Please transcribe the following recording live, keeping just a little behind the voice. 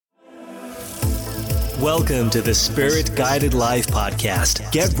Welcome to the Spirit Guided Life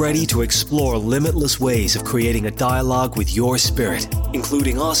Podcast. Get ready to explore limitless ways of creating a dialogue with your spirit,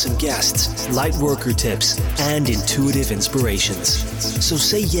 including awesome guests, light worker tips, and intuitive inspirations. So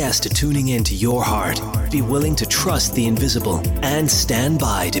say yes to tuning into your heart. Be willing to trust the invisible and stand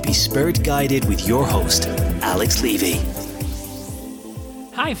by to be spirit guided with your host, Alex Levy.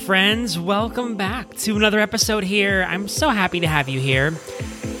 Hi, friends. Welcome back to another episode here. I'm so happy to have you here.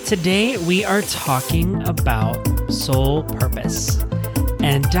 Today, we are talking about soul purpose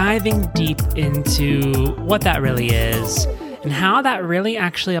and diving deep into what that really is and how that really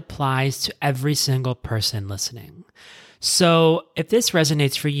actually applies to every single person listening. So if this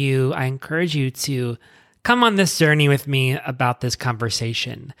resonates for you, I encourage you to come on this journey with me about this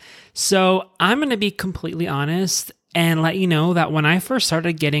conversation. So I'm going to be completely honest and let you know that when I first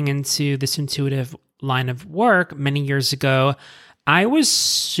started getting into this intuitive line of work many years ago, I was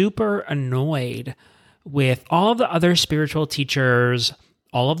super annoyed with all of the other spiritual teachers,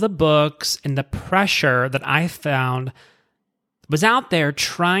 all of the books, and the pressure that I found was out there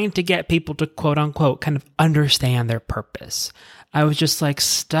trying to get people to quote unquote kind of understand their purpose. I was just like,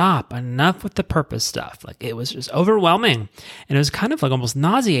 stop, enough with the purpose stuff. Like it was just overwhelming and it was kind of like almost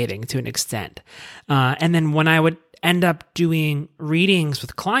nauseating to an extent. And then when I would end up doing readings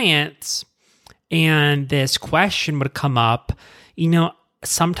with clients and this question would come up,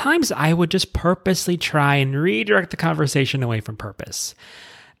 sometimes I would just purposely try and redirect the conversation away from purpose.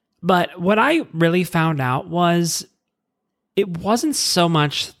 But what I really found out was it wasn't so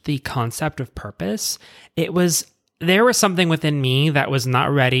much the concept of purpose. There was something within me that was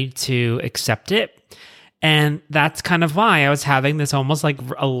not ready to accept it. And that's kind of why I was having this almost like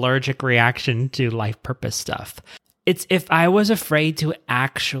allergic reaction to life purpose stuff. It's if I was afraid to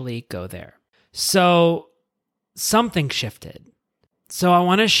actually go there. So something shifted. So I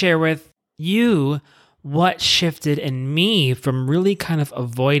want to share with you what shifted in me from really kind of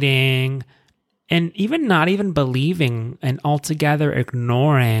avoiding and even not even believing and altogether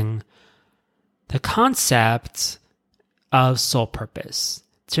ignoring the concept of soul purpose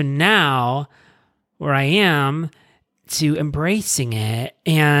to now where I am to embracing it.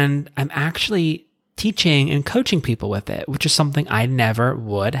 And I'm actually teaching and coaching people with it, which is something I never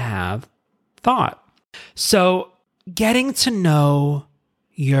would have thought. So getting to know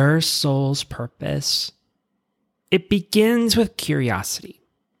your soul's purpose, it begins with curiosity.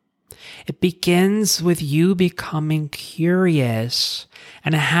 It begins with you becoming curious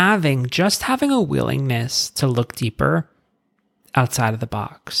and having a willingness to look deeper outside of the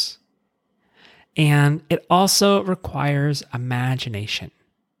box. And it also requires imagination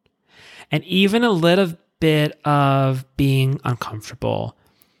and even a little bit of being uncomfortable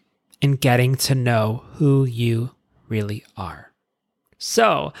in getting to know who you really are.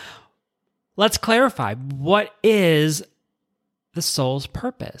 So let's clarify, what is the soul's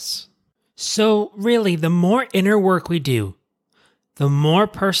purpose? So really, the more inner work we do, the more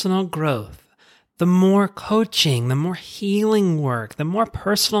personal growth, the more coaching, the more healing work, the more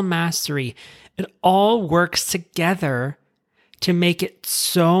personal mastery, it all works together to make it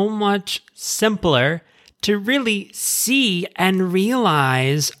so much simpler to really see and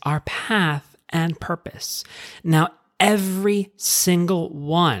realize our path and purpose. Now, everyone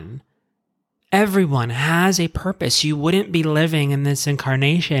has a purpose. You wouldn't be living in this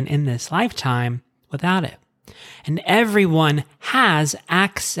incarnation, in this lifetime, without it. And everyone has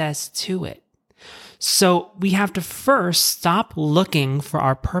access to it. So we have to first stop looking for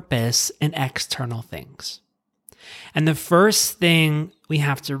our purpose in external things. And the first thing we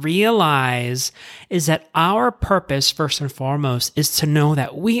have to realize is that our purpose, first and foremost, is to know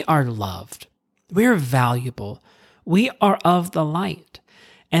that we are loved. We are valuable. We are of the light.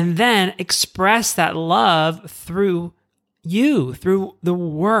 And then express that love through you, through the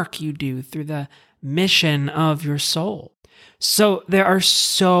work you do, through the mission of your soul. So there are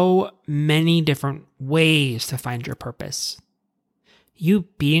so many different ways to find your purpose. You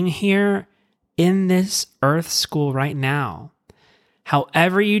being here in this earth school right now,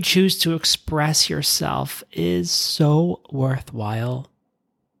 however you choose to express yourself, is so worthwhile.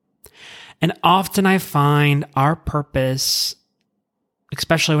 And often I find our purpose,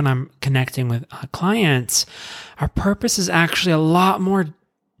 especially when I'm connecting with clients, our purpose is actually a lot more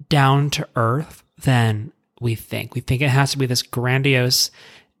down to earth than we think. We think it has to be this grandiose,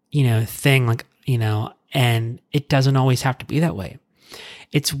 thing, and it doesn't always have to be that way.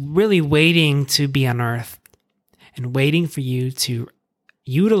 It's really waiting to be unearthed and waiting for you to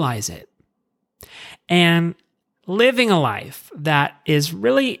utilize it and living a life that is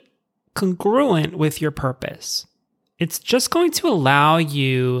really congruent with your purpose. It's just going to allow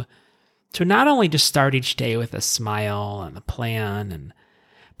you to not only just start each day with a smile and a plan,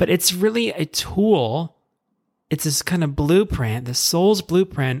 but it's really a tool. It's this kind of blueprint, the soul's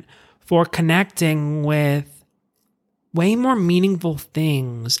blueprint for connecting with way more meaningful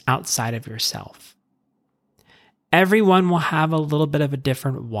things outside of yourself. Everyone will have a little bit of a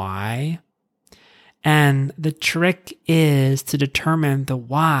different why. And the trick is to determine the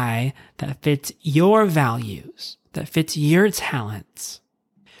why that fits your values, that fits your talents.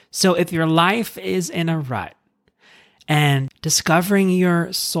 So if your life is in a rut and discovering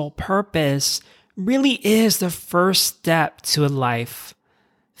your soul purpose really is the first step to a life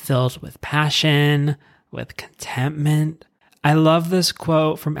filled with passion, with contentment. I love this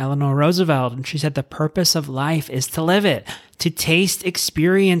quote from Eleanor Roosevelt, and she said, "The purpose of life is to live it, to taste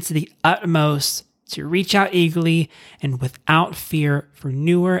experience the utmost, to reach out eagerly and without fear for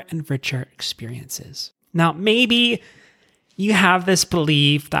newer and richer experiences." Now, maybe you have this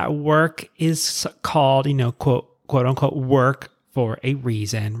belief that work is called, quote unquote, work for a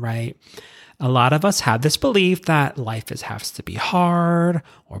reason, right? A lot of us have this belief that life has to be hard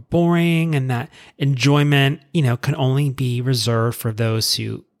or boring, and that enjoyment, can only be reserved for those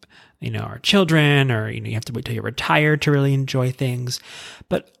who, are children, or, you have to wait till you're retired to really enjoy things.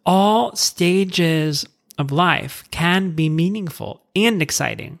 But all stages of life can be meaningful and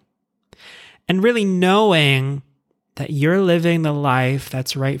exciting. And really knowing that you're living the life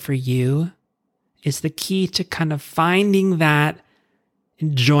that's right for you is the key to kind of finding that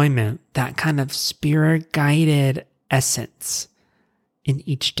enjoyment, that kind of spirit-guided essence in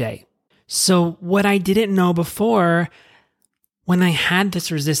each day. So what I didn't know before, when I had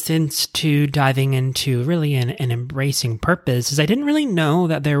this resistance to diving into really an embracing purpose, is I didn't really know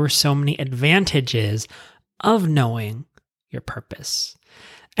that there were so many advantages of knowing your purpose.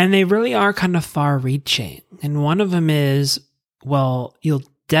 And they really are kind of far-reaching. And one of them is, well, you'll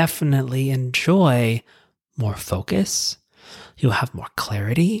definitely enjoy more focus. You'll have more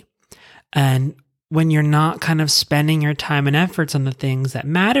clarity. And when you're not kind of spending your time and efforts on the things that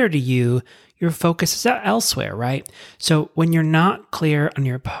matter to you, your focus is elsewhere, right? So when you're not clear on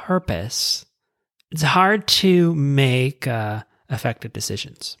your purpose, it's hard to make effective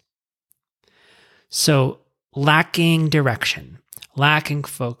decisions. So lacking direction, lacking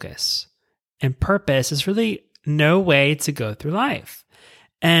focus, and purpose is really no way to go through life.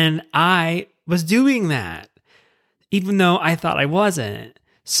 And I was doing that, even though I thought I wasn't.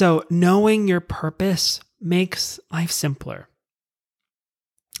 So knowing your purpose makes life simpler.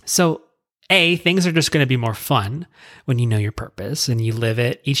 So things are just going to be more fun when you know your purpose and you live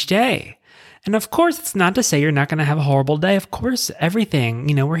it each day. And of course, it's not to say you're not going to have a horrible day. Of course,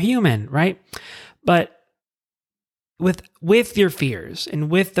 everything, we're human, right? But with your fears and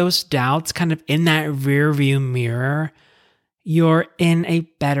with those doubts kind of in that rear view mirror, you're in a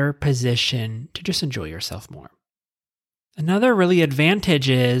better position to just enjoy yourself more. Another really advantage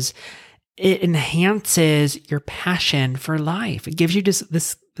is it enhances your passion for life. It gives you just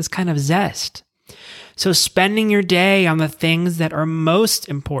this kind of zest. So spending your day on the things that are most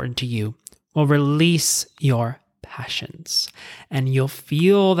important to you will release your passions, and you'll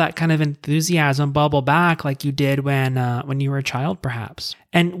feel that kind of enthusiasm bubble back like you did when you were a child, perhaps.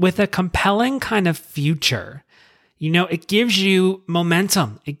 And with a compelling kind of future, it gives you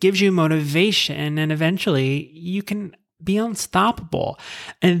momentum, it gives you motivation, and eventually you can be unstoppable.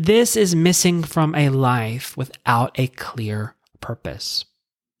 And this is missing from a life without a clear purpose.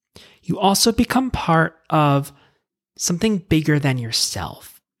 You also become part of something bigger than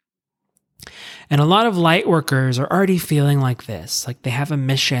yourself. And a lot of light workers are already feeling like this, like they have a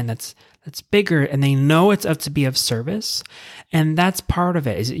mission that's bigger, and they know it's up to be of service. And that's part of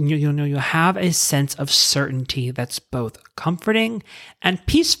it. Is you'll have a sense of certainty that's both comforting and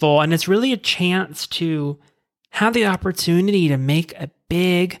peaceful. And it's really a chance to have the opportunity to make a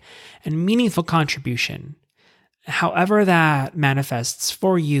big and meaningful contribution, however that manifests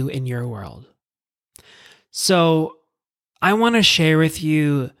for you in your world. So I want to share with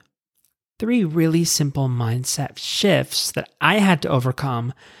you 3 really simple mindset shifts that I had to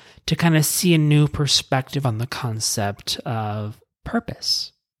overcome to kind of see a new perspective on the concept of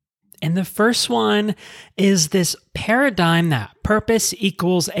purpose. And the first one is this paradigm that purpose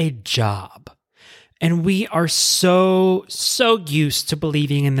equals a job. And we are so used to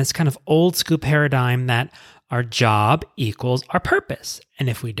believing in this kind of old school paradigm that our job equals our purpose. And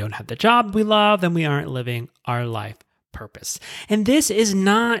if we don't have the job we love, then we aren't living our life purpose. And this is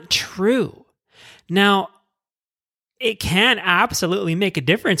not true. Now, it can absolutely make a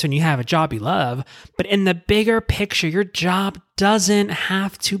difference when you have a job you love, but in the bigger picture, your job doesn't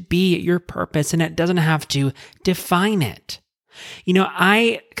have to be your purpose, and it doesn't have to define it.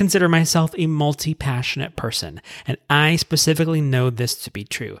 I consider myself a multi-passionate person, and I specifically know this to be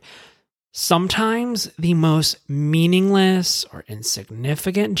true. Sometimes the most meaningless or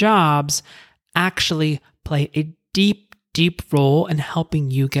insignificant jobs actually play a deep, deep role in helping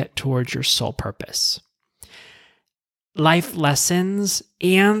you get towards your soul purpose. Life lessons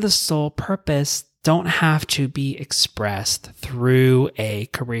and the soul purpose don't have to be expressed through a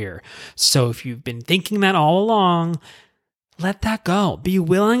career. So if you've been thinking that all along, let that go. Be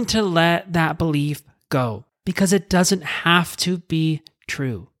willing to let that belief go because it doesn't have to be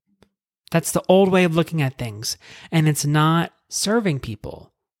true. That's the old way of looking at things, and it's not serving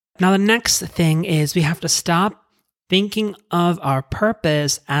people. Now, the next thing is we have to stop thinking of our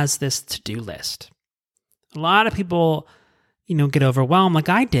purpose as this to-do list. A lot of people, get overwhelmed like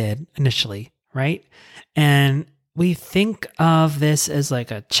I did initially, right? And we think of this as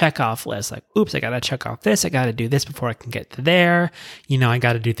like a checkoff list, like, oops, I got to check off this. I got to do this before I can get to there. I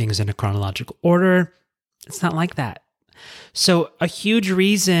got to do things in a chronological order. It's not like that. So a huge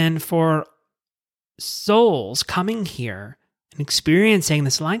reason for souls coming here and experiencing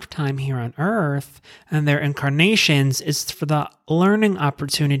this lifetime here on earth and their incarnations is for the learning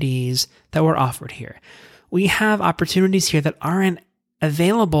opportunities that were offered here. We have opportunities here that aren't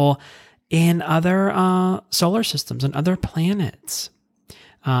available in other solar systems and other planets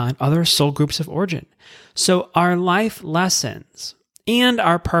and other soul groups of origin. So our life lessons and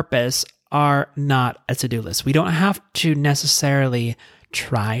our purpose are not a to-do list. We don't have to necessarily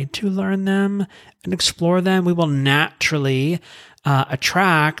try to learn them and explore them. We will naturally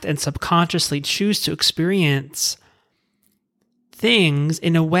attract and subconsciously choose to experience things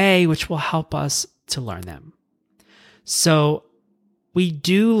in a way which will help us to learn them. So we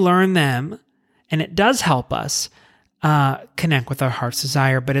do learn them, and it does help us connect with our heart's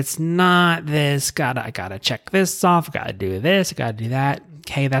desire, but it's not this, I gotta check this off, I gotta do this, I gotta do that.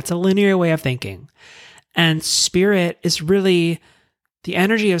 Okay, that's a linear way of thinking. And spirit is really, the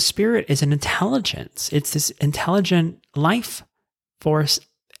energy of spirit is an intelligence. It's this intelligent life force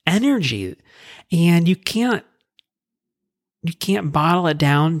energy. And you can't bottle it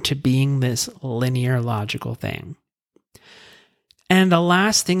down to being this linear logical thing. And the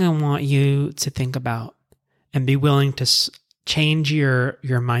last thing I want you to think about and be willing to change your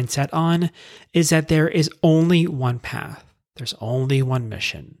mindset on is that there is only one path. There's only one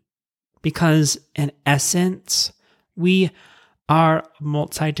mission. Because in essence, we are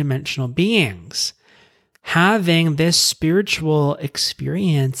multidimensional beings having this spiritual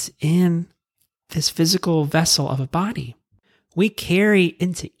experience in this physical vessel of a body. We carry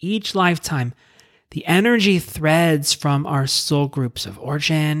into each lifetime the energy threads from our soul groups of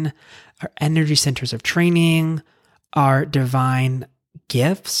origin, our energy centers of training, our divine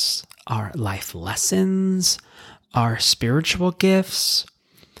gifts, our life lessons, our spiritual gifts.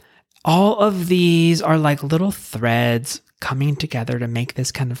 All of these are like little threads coming together to make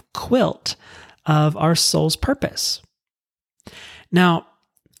this kind of quilt of our soul's purpose. Now,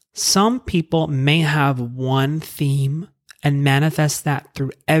 some people may have one theme and manifest that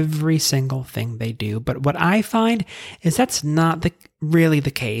through every single thing they do. But what I find is that's not really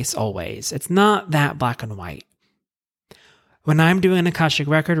the case always. It's not that black and white. When I'm doing an Akashic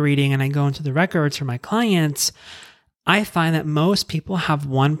record reading and I go into the records for my clients, I find that most people have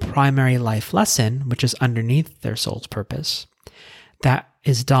one primary life lesson, which is underneath their soul's purpose, that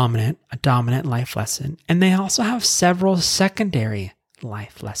is dominant, a dominant life lesson. And they also have several secondary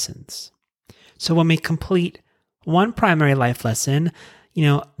life lessons. So when we complete one primary life lesson,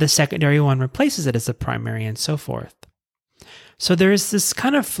 the secondary one replaces it as a primary and so forth. So there's this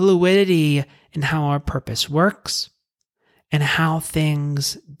kind of fluidity in how our purpose works and how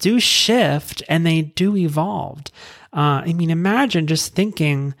things do shift and they do evolve. Imagine just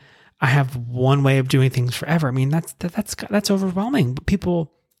thinking I have one way of doing things forever. That's overwhelming.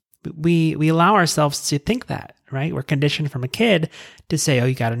 People, we allow ourselves to think that, right? We're conditioned from a kid to say, oh,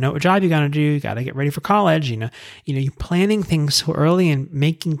 you got to know what job you got to do. You got to get ready for college. You're planning things so early and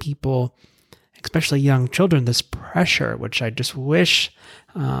making people, especially young children, this pressure, which I just wish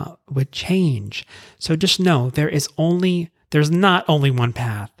would change. So just know there's not only one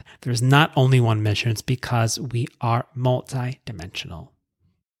path. There's not only one mission. It's because we are multidimensional.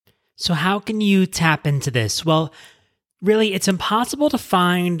 So how can you tap into this? Well, really, it's impossible to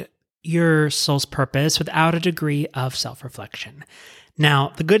find your soul's purpose without a degree of self-reflection.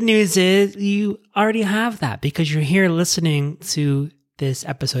 Now, the good news is you already have that because you're here listening to this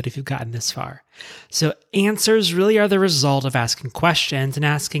episode if you've gotten this far. So answers really are the result of asking questions, and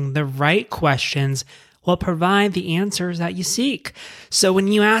asking the right questions will provide the answers that you seek. So when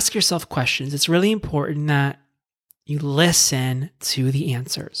you ask yourself questions, it's really important that You listen to the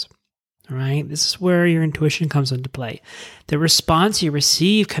answers. All right. This is where your intuition comes into play. The response you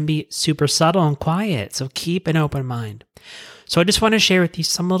receive can be super subtle and quiet. So keep an open mind. So I just want to share with you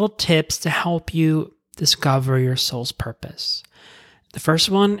some little tips to help you discover your soul's purpose. The first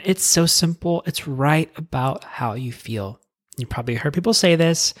one, it's so simple. It's write about how you feel. You probably heard people say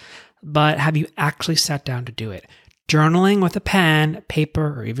this, but have you actually sat down to do it? Journaling with a pen,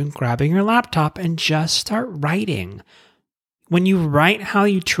 paper, or even grabbing your laptop and just start writing. When you write how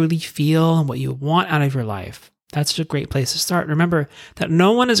you truly feel and what you want out of your life, that's a great place to start. Remember that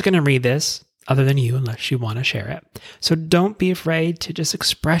no one is going to read this other than you unless you want to share it. So don't be afraid to just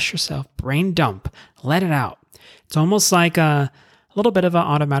express yourself, brain dump, let it out. It's almost like a little bit of an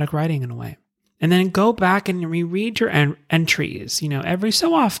automatic writing in a way. And then go back and reread your entries, every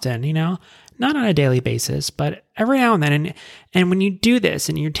so often, not on a daily basis, but every now and then. And when you do this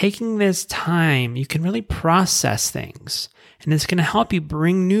and you're taking this time, you can really process things. And it's going to help you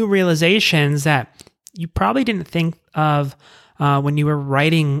bring new realizations that you probably didn't think of when you were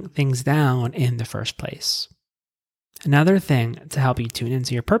writing things down in the first place. Another thing to help you tune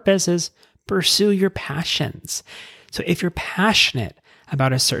into your purpose is pursue your passions. So if you're passionate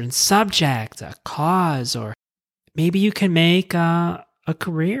about a certain subject, a cause, or maybe you can make a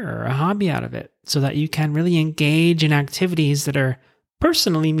career or a hobby out of it so that you can really engage in activities that are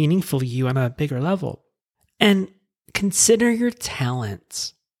personally meaningful to you on a bigger level. And consider your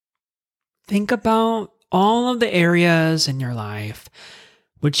talents. Think about all of the areas in your life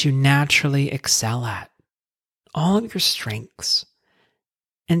which you naturally excel at, all of your strengths,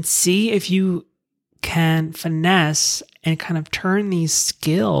 and see if you can finesse and kind of turn these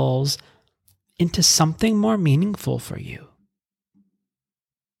skills into something more meaningful for you.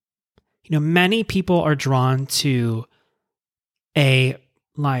 Many people are drawn to a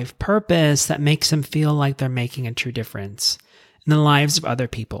life purpose that makes them feel like they're making a true difference in the lives of other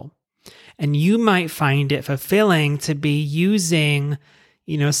people. And you might find it fulfilling to be using,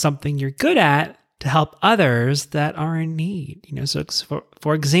 something you're good at to help others that are in need. So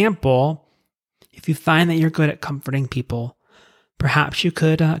for example, if you find that you're good at comforting people, perhaps you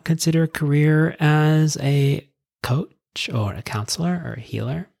could consider a career as a coach or a counselor or a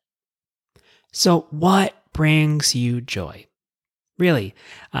healer. So what brings you joy? Really,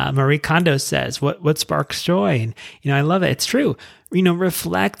 Marie Kondo says, what sparks joy? And, I love it. It's true.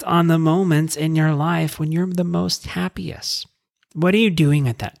 Reflect on the moments in your life when you're the most happiest. What are you doing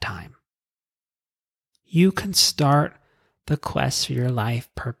at that time? You can start the quest for your life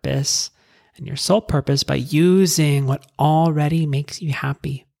purpose and your soul purpose by using what already makes you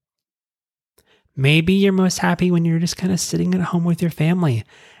happy. Maybe you're most happy when you're just kind of sitting at home with your family.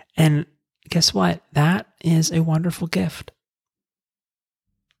 And guess what? That is a wonderful gift.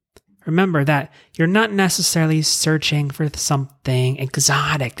 Remember that you're not necessarily searching for something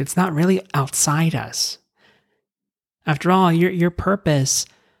exotic. It's not really outside us. After all, your purpose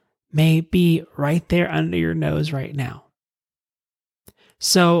may be right there under your nose right now.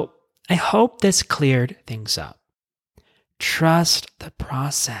 So I hope this cleared things up. Trust the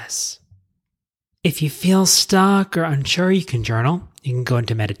process. If you feel stuck or unsure, you can journal. You can go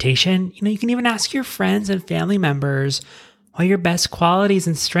into meditation. You can even ask your friends and family members what your best qualities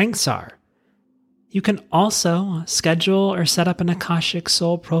and strengths are. You can also schedule or set up an Akashic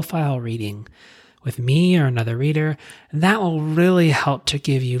Soul profile reading with me or another reader. That will really help to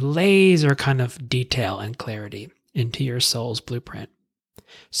give you laser kind of detail and clarity into your soul's blueprint.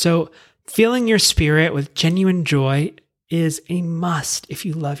 So feeling your spirit with genuine joy is a must if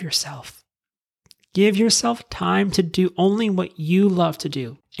you love yourself. Give yourself time to do only what you love to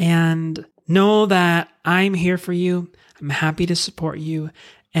do. And know that I'm here for you. I'm happy to support you.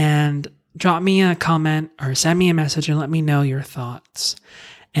 And drop me a comment or send me a message and let me know your thoughts.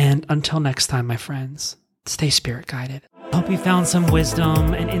 And until next time, my friends, stay spirit guided. Hope you found some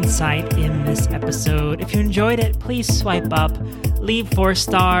wisdom and insight in this episode. If you enjoyed it, please swipe up, leave 4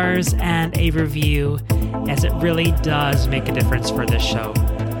 stars and a review, as it really does make a difference for this show.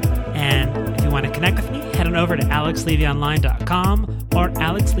 And if you want to connect with me, head on over to alexlevyonline.com or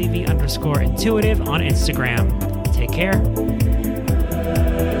alexlevy_intuitive on Instagram. Take care.